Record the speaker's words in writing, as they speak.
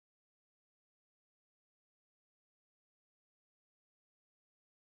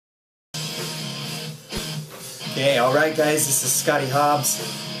Okay, alright guys, this is Scottie Hobbs,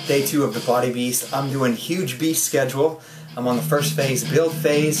 day 2 of the Body Beast. I'm doing huge beast schedule. I'm on the first phase, build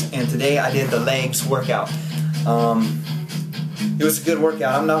phase, and today I did the legs workout. It was a good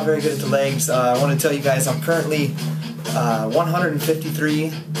workout. I'm not very good at the legs. I want to tell you guys I'm currently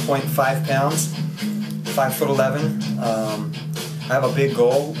 153.5 pounds, 5'11". I have a big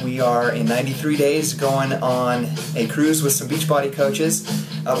goal. We are in 93 days going on a cruise with some Beachbody coaches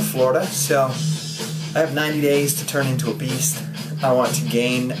out of Florida. So I have 90 days to turn into a beast. I want to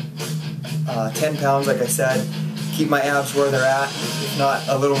gain 10 pounds, like I said, keep my abs where they're at, if not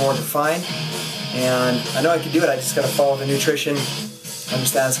a little more defined. And I know I can do it. I just got to follow the nutrition.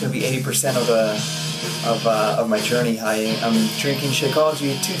 Understand it's going to be 80% of my journey. I'm drinking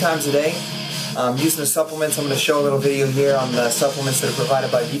Shakeology 2 times a day. Using the supplements. I'm going to show a little video here on the supplements that are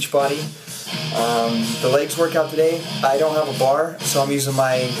provided by Beachbody. The legs workout today, I don't have a bar, so I'm using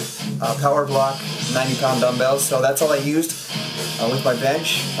my Power Block 90-pound dumbbells. So that's all I used with my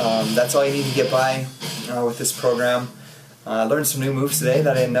bench. That's all you need to get by with this program. I learned some new moves today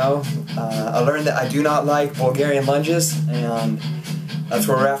that I didn't know. I learned that I do not like Bulgarian lunges, and that's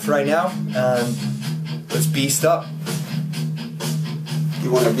where we're at right now. Let's beast up.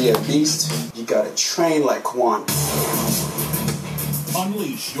 You want to be a beast, you gotta train like one.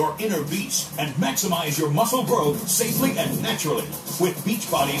 Unleash your inner beast and maximize your muscle growth safely and naturally with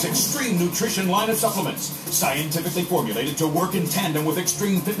Beachbody's Extreme Nutrition line of supplements, scientifically formulated to work in tandem with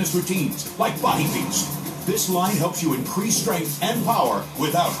extreme fitness routines like Body Beast. This line helps you increase strength and power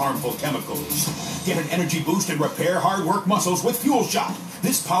without harmful chemicals. Get an energy boost and repair hard work muscles with Fuel Shot.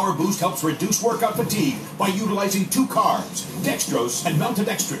 This power boost helps reduce workout fatigue by utilizing 2 carbs, dextrose and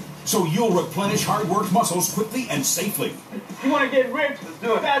maltodextrin, so you'll replenish hard work muscles quickly and safely. You want to get rich? Let's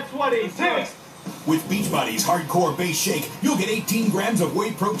do it. That's what he said. With Beachbody's Hardcore Base Shake, you'll get 18 grams of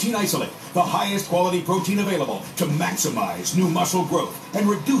whey protein isolate, the highest quality protein available to maximize new muscle growth and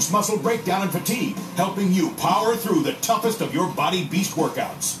reduce muscle breakdown and fatigue, helping you power through the toughest of your Body Beast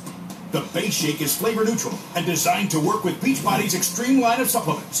workouts. The Base Shake is flavor neutral and designed to work with Beachbody's Extreme line of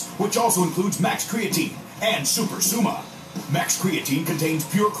supplements, which also includes Max Creatine and Super Suma. Max Creatine contains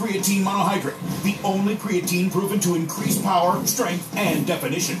pure creatine monohydrate, the only creatine proven to increase power, strength, and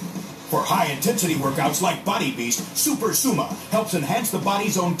definition. For high-intensity workouts like Body Beast, Super Suma helps enhance the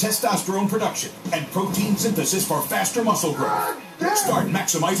body's own testosterone production and protein synthesis for faster muscle growth. Start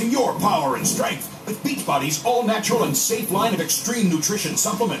maximizing your power and strength with Beachbody's all-natural and safe line of extreme nutrition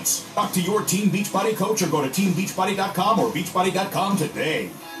supplements. Talk to your Team Beachbody coach or go to teambeachbody.com or beachbody.com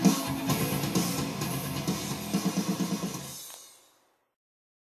today.